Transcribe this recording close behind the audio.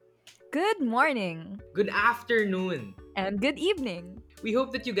Good morning Good afternoon. and good evening. We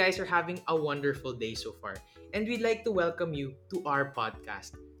hope that you guys are having a wonderful day so far. And we'd like to welcome you to our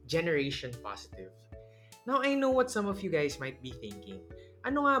podcast, Generation Positive. Now, I know what some of you guys might be thinking.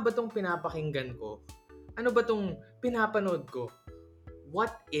 Ano nga ba tong pinapakinggan ko? Ano ba tong pinapanood ko?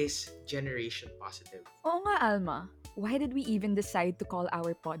 What is Generation Positive? Oo nga, Alma. Why did we even decide to call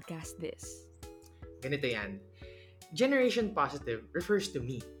our podcast this? Ganito yan. Generation Positive refers to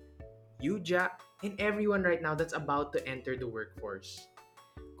me, you, Jack, and everyone right now that's about to enter the workforce.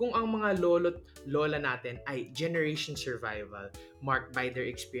 Kung ang mga lolo't lola natin ay generation survival marked by their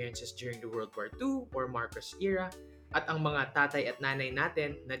experiences during the World War II or Marcos era, at ang mga tatay at nanay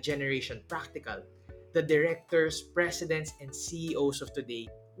natin na generation practical, the directors, presidents, and CEOs of today,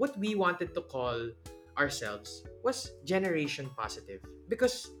 what we wanted to call ourselves was generation positive.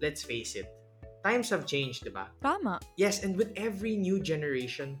 Because let's face it, times have changed, diba? Tama. Yes, and with every new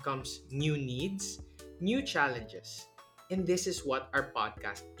generation comes new needs, new challenges. And this is what our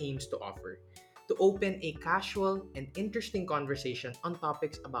podcast aims to offer, to open a casual and interesting conversation on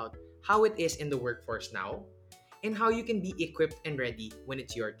topics about how it is in the workforce now and how you can be equipped and ready when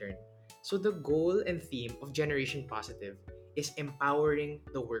it's your turn. So, the goal and theme of Generation Positive is empowering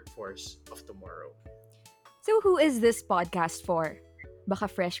the workforce of tomorrow. So who is this podcast for? Baka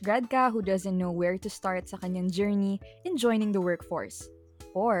fresh grad ka who doesn't know where to start sa kanyang journey in joining the workforce.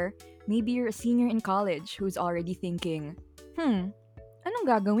 Or maybe you're a senior in college who's already thinking, anong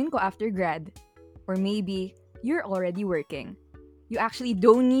gagawin ko after grad? Or maybe you're already working. You actually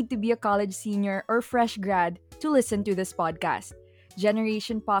don't need to be a college senior or fresh grad to listen to this podcast.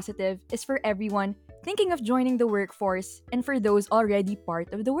 Generation Positive is for everyone thinking of joining the workforce and for those already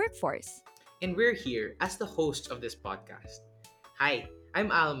part of the workforce. And we're here as the hosts of this podcast. Hi,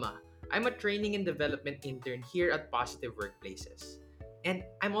 I'm Alma. I'm a training and development intern here at Positive Workplaces. And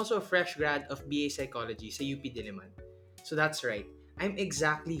I'm also a fresh grad of BA Psychology sa UP Diliman. So that's right, I'm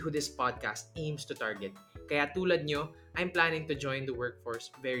exactly who this podcast aims to target. Kaya tulad nyo, I'm planning to join the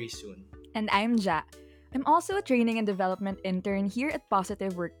workforce very soon. And I'm Ja. I'm also a training and development intern here at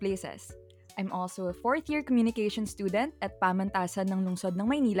Positive Workplaces. I'm also a fourth year communication student at Pamantasan ng Lungsod ng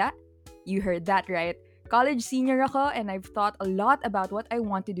Maynila. You heard that right. College senior ako and I've thought a lot about what I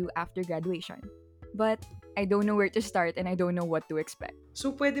want to do after graduation. But I don't know where to start and I don't know what to expect.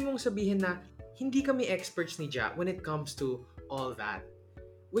 So pwede mong sabihin na hindi kami experts ni Ja when it comes to all that.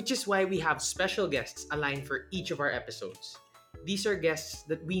 Which is why we have special guests aligned for each of our episodes. These are guests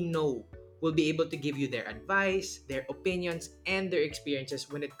that we know will be able to give you their advice, their opinions, and their experiences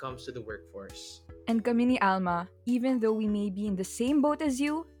when it comes to the workforce. And kami ni Alma, even though we may be in the same boat as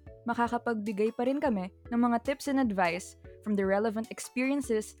you, makakapagbigay pa rin kami ng mga tips and advice from the relevant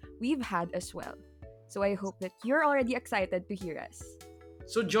experiences we've had as well. So I hope that you're already excited to hear us.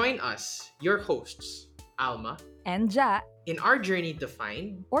 So join us, your hosts, Alma, And Ja, in our journey to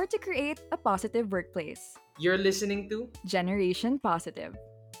find. or to create a positive workplace. You're listening to Generation Positive.